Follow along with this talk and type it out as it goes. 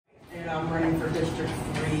District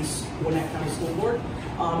 3 Gwinnett County School Board.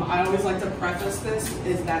 I always like to preface this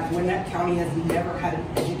is that Gwinnett County has never had an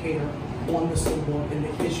educator on the school board in the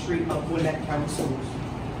history of Gwinnett County schools.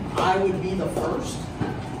 I would be the first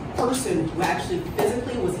person who actually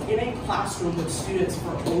physically was in a classroom with students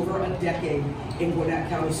for over a decade in Gwinnett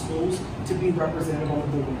County schools to be represented on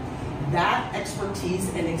the board. That expertise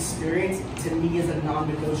and experience to me is a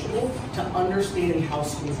non-negotiable to understanding how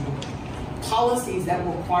schools work. Policies that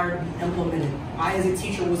were required to be implemented. I, as a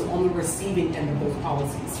teacher, was on the receiving end of those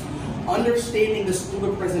policies. Understanding the school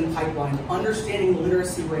to prison pipeline, understanding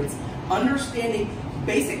literacy rates, understanding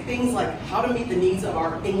basic things like how to meet the needs of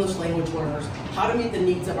our English language learners, how to meet the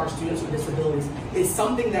needs of our students with disabilities is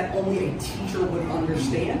something that only a teacher would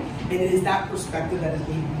understand, and it is that perspective that is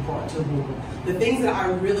needed to be brought to the board. The things that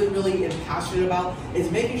I really am passionate about is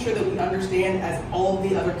making sure that we understand, as all of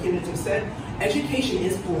the other candidates have said, education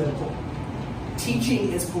is political.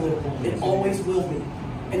 Teaching is political. It always will be.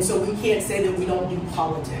 And so we can't say that we don't do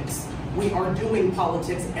politics. We are doing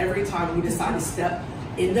politics every time we decide to step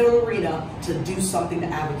in the arena to do something to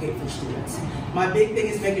advocate for students. My big thing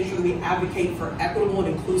is making sure that we advocate for equitable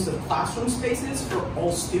and inclusive classroom spaces for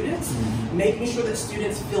all students, making sure that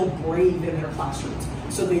students feel brave in their classrooms.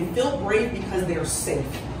 So they feel brave because they are safe.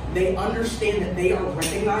 They understand that they are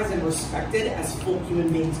recognized and respected as full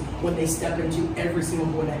human beings when they step into every single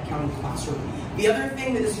Gwinnett County classroom. The other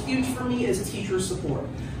thing that is huge for me is teacher support.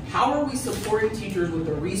 How are we supporting teachers with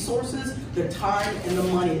the resources, the time, and the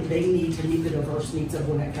money that they need to meet the diverse needs of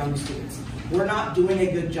Gwinnett County students? We're not doing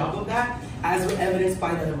a good job of that, as evidenced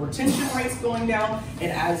by the retention rates going down,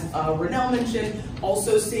 and as Renell mentioned,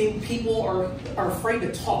 also seeing people are afraid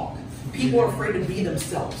to talk. People are afraid to be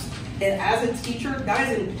themselves. And as a teacher,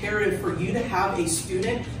 that is imperative for you to have a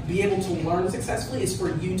student be able to learn successfully is for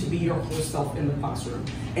you to be your whole self in the classroom.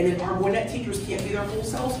 And if our Gwinnett teachers can't be their whole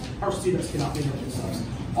selves, our students cannot be their whole selves.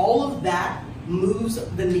 All of that moves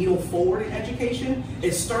the needle forward in education.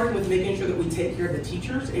 It's starting with making sure that we take care of the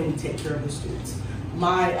teachers and we take care of the students.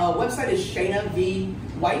 My website is Shana V.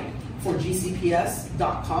 White for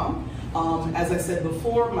GCPS.com. As I said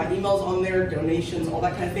before, my email's on there, donations, all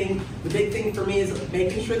that kind of thing. The big thing for me is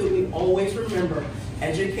making sure that we always remember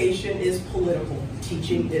education is political,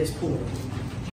 teaching is political.